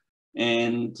indoor.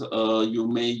 And you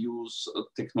may use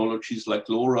technologies like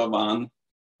LoRaWAN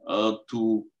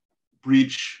to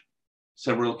bridge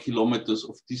several kilometers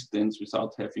of distance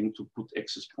without having to put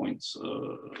access points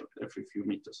every few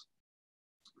meters.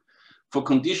 For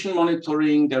condition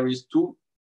monitoring, there is two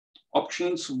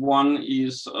options. One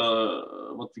is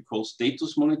what we call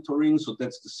status monitoring. So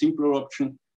that's the simpler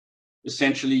option.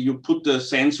 Essentially, you put the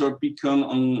sensor beacon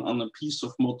on a piece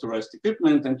of motorized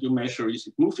equipment and you measure, is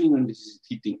it moving and is it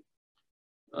heating?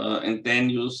 And then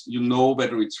you know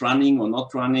whether it's running or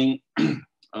not running,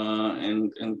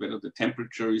 and whether the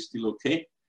temperature is still okay.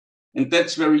 And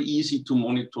that's very easy to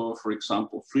monitor, for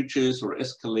example, fridges or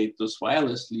escalators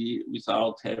wirelessly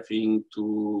without having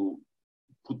to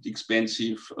put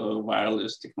expensive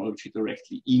wireless technology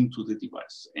directly into the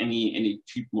device. Any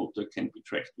cheap motor can be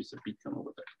tracked with a beacon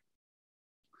over there.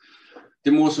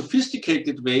 The more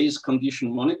sophisticated way is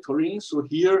condition monitoring. So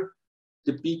here,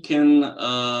 the beacon,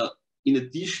 in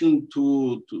addition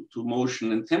to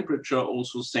motion and temperature,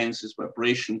 also senses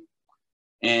vibration.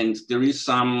 And there is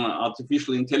some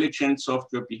artificial intelligence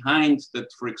software behind that,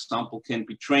 for example, can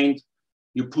be trained.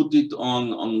 You put it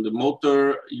on the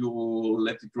motor, you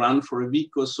let it run for a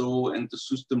week or so, and the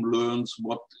system learns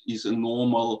what is a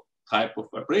normal type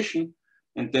of vibration.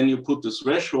 And then you put the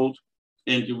threshold,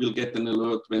 and you will get an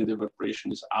alert when the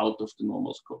vibration is out of the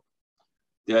normal scope.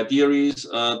 The idea is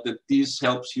that this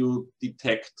helps you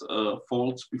detect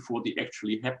faults before they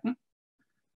actually happen,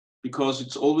 because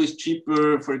it's always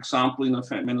cheaper, for example, in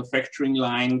a manufacturing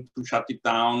line, to shut it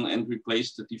down and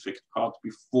replace the defect part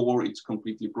before it's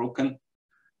completely broken.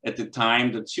 At the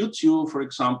time that suits you, for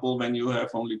example, when you have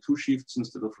only 2 shifts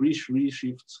instead of 3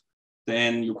 shifts,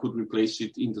 then you could replace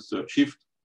it in the 3rd shift.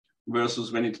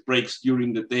 Versus when it breaks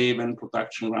during the day, when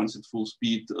production runs at full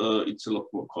speed, it's a lot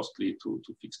more costly to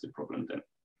fix the problem then.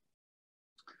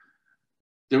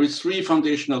 There is 3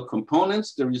 foundational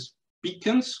components. There is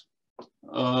beacons,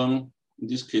 in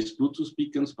this case Bluetooth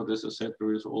beacons, but as I said,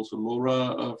 there is also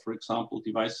LoRa, for example,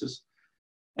 devices.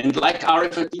 And like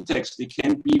RFID tags, they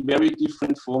can be very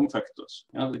different form factors.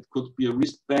 It could be a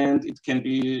wristband, it can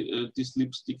be this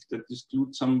lipstick that is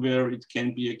glued somewhere, it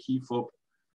can be a key fob.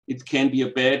 It can be a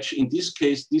badge. In this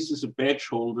case, this is a badge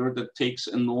holder that takes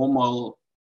a normal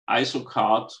ISO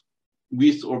card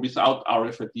with or without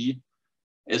RFID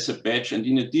as a badge. And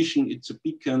in addition, it's a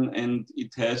beacon and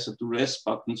it has a duress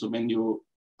button. So when you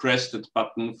press that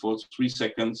button for 3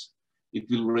 seconds, it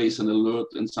will raise an alert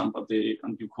and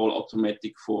you call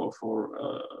automatic for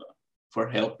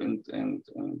help and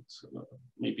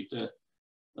maybe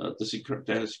the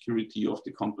security of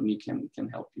the company can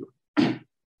help you.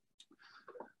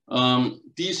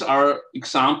 These are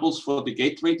examples for the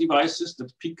gateway devices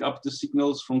that pick up the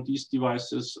signals from these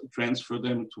devices, transfer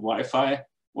them to Wi-Fi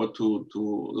or to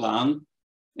LAN.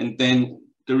 And then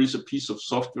there is a piece of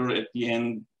software at the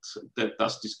end that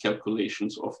does these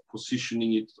calculations of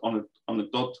positioning it on a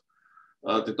dot,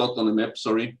 the dot on a map,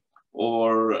 sorry,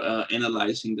 or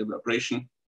analyzing the vibration.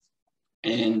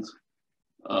 And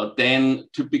then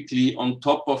typically on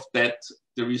top of that,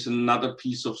 there is another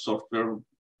piece of software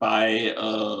by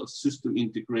system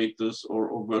integrators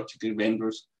or vertical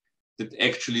vendors that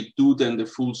actually do then the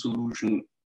full solution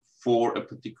for a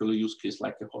particular use case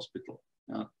like a hospital.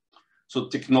 Yeah. So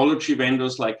technology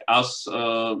vendors like us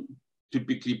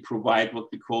typically provide what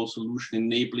we call solution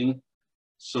enabling.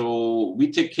 So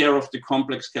we take care of the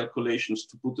complex calculations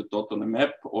to put a dot on a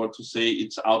map or to say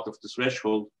it's out of the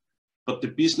threshold, but the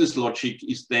business logic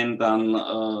is then done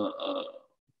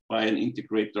by an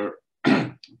integrator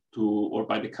or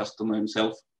by the customer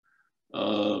himself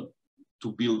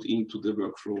to build into the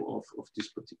workflow of this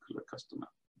particular customer.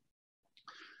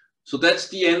 So that's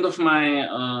the end of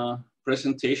my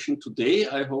presentation today.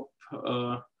 I hope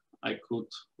I could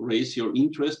raise your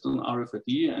interest on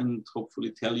RFID and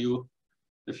hopefully tell you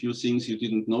a few things you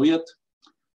didn't know yet.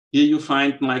 Here you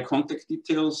find my contact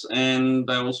details, and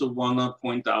I also want to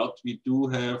point out we do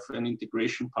have an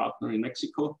integration partner in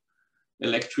Mexico,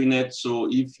 Electrinet. So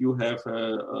if you have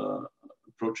a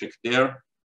project there,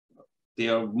 they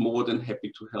are more than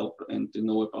happy to help, and they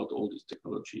know about all these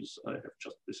technologies I have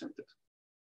just presented.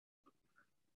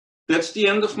 That's the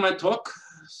end of my talk.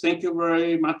 Thank you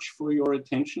very much for your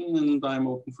attention, and I'm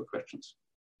open for questions.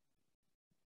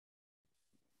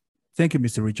 Thank you,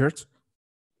 Mr. Richards.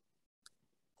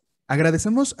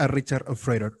 Agradecemos a Richard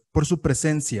Aufeiter por su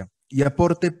presencia y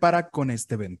aporte para con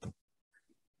este evento.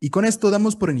 Y con esto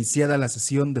damos por iniciada la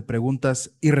sesión de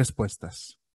preguntas y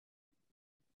respuestas.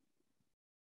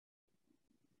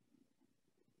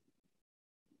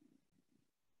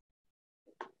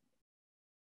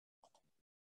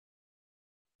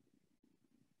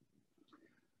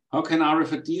 How can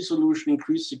RFID solution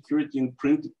increase security in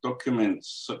printed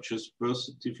documents such as birth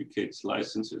certificates,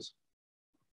 licenses?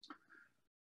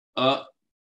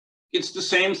 It's the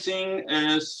same thing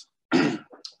as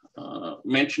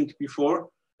mentioned before.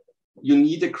 You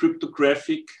need a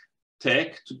cryptographic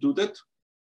tag to do that.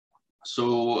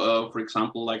 So, for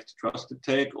example, like the trusted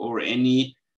tag or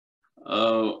any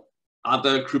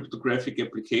other cryptographic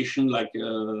application like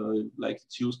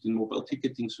it's used in mobile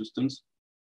ticketing systems.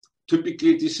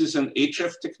 Typically, this is an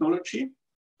HF technology.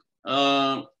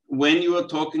 When you are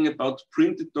talking about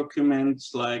printed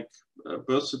documents like a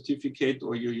birth certificate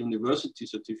or your university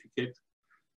certificate,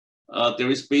 there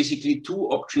is basically two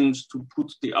options to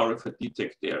put the RFID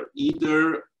tag there.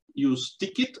 Either you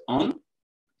stick it on,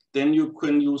 then you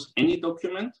can use any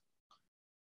document.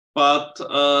 But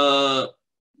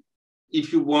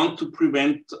if you want to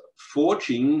prevent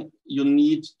forging, you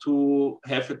need to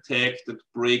have a tag that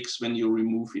breaks when you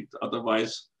remove it.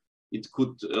 Otherwise, it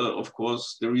could, of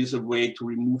course, there is a way to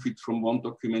remove it from one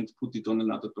document, put it on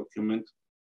another document.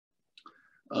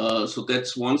 So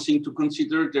that's one thing to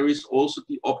consider. There is also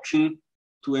the option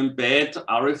to embed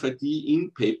RFID in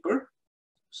paper.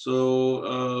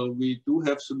 So we do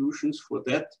have solutions for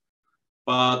that.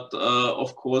 But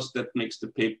of course, that makes the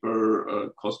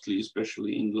paper costly,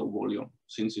 especially in low volume,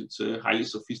 since it's a highly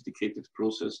sophisticated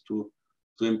process to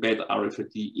embed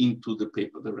RFID into the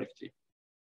paper directly.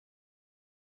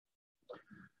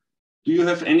 Do you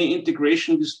have any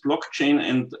integration with blockchain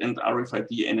and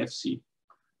RFID NFC?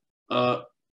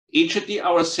 HID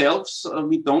ourselves,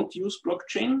 we don't use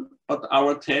blockchain, but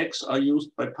our tags are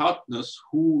used by partners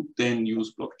who then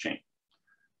use blockchain.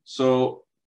 So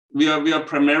we are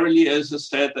primarily, as I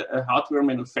said, a hardware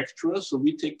manufacturer. So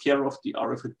we take care of the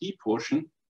RFID portion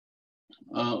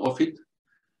of it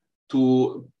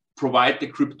to provide the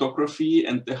cryptography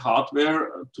and the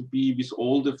hardware to be with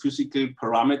all the physical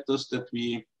parameters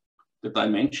that I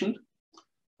mentioned.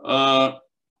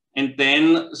 And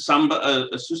then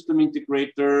a system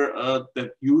integrator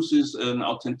that uses an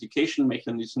authentication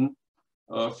mechanism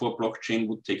for blockchain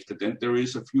would take that. And there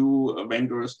is a few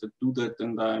vendors that do that,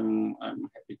 and I'm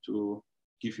happy to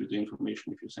give you the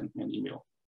information if you send me an email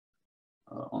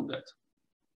on that.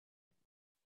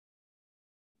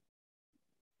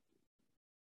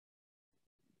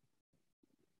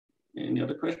 Any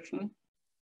other question?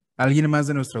 ¿Alguien más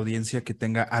de nuestra audiencia que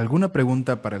tenga alguna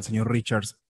pregunta para el señor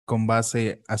Richards con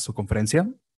base a su conferencia?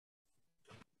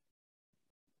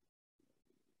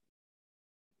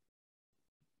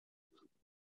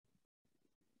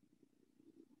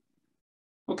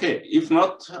 Okay, if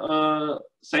not,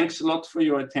 thanks a lot for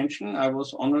your attention. I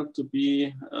was honored to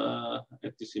be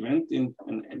at this event in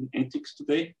NTICS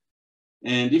today.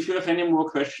 And if you have any more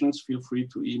questions, feel free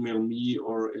to email me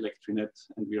or Electrinet,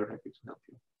 and we are happy to help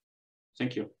you.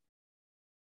 Thank you.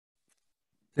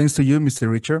 Thanks to you,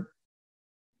 Mr. Richard.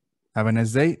 Have a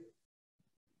nice day.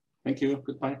 Thank you.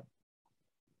 Goodbye.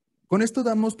 Con esto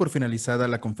damos por finalizada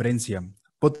la conferencia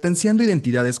Potenciando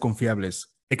identidades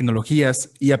confiables,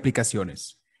 tecnologías y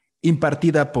aplicaciones,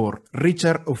 impartida por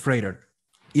Richard Aufeiter.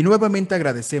 Y nuevamente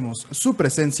agradecemos su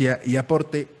presencia y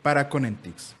aporte para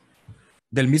Conentix.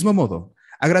 Del mismo modo,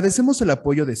 agradecemos el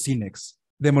apoyo de Cinex,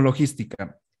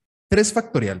 Demologística, 3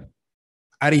 Factorial,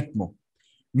 Aritmo,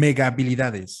 Mega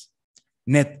Habilidades,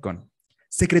 Netcon,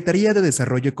 Secretaría de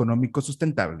Desarrollo Económico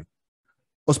Sustentable,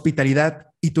 Hospitalidad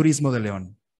y Turismo de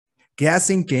León, que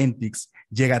hacen que NTICS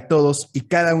llegue a todos y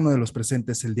cada uno de los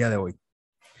presentes el día de hoy.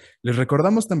 Les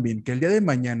recordamos también que el día de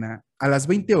mañana a las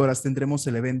 20 horas tendremos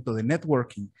el evento de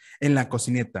networking en La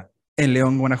Cocineta, en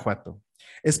León, Guanajuato,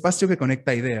 espacio que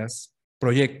conecta ideas,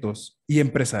 proyectos y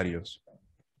empresarios.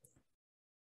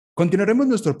 Continuaremos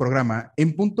nuestro programa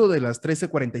en punto de las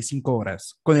 13:45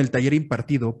 horas con el taller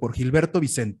impartido por Gilberto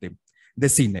Vicente de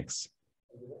Cinex.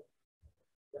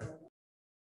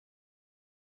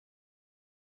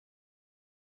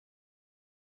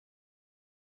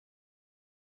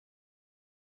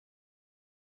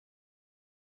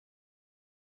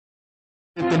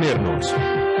 Detenernos.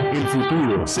 El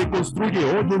futuro se construye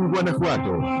hoy en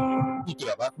Guanajuato. Tu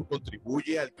trabajo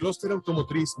contribuye al clúster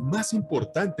automotriz más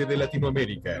importante de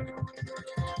Latinoamérica.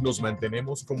 Nos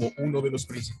mantenemos como uno de los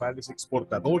principales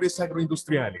exportadores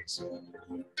agroindustriales.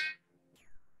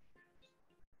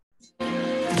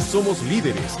 Somos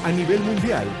líderes a nivel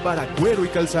mundial para cuero y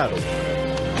calzado.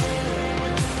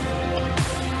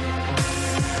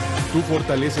 Tú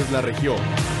fortaleces la región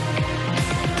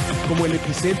como el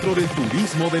epicentro del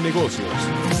turismo de negocios.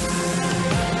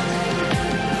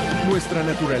 Nuestra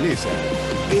naturaleza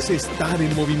es estar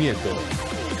en movimiento.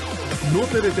 No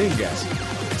te detengas,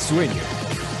 sueña,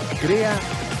 crea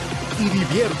y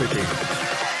diviértete.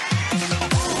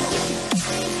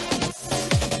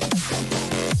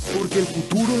 Porque el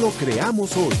futuro lo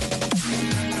creamos hoy.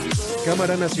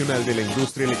 Cámara Nacional de la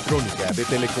Industria Electrónica, de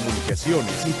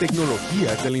Telecomunicaciones y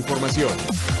Tecnologías de la Información.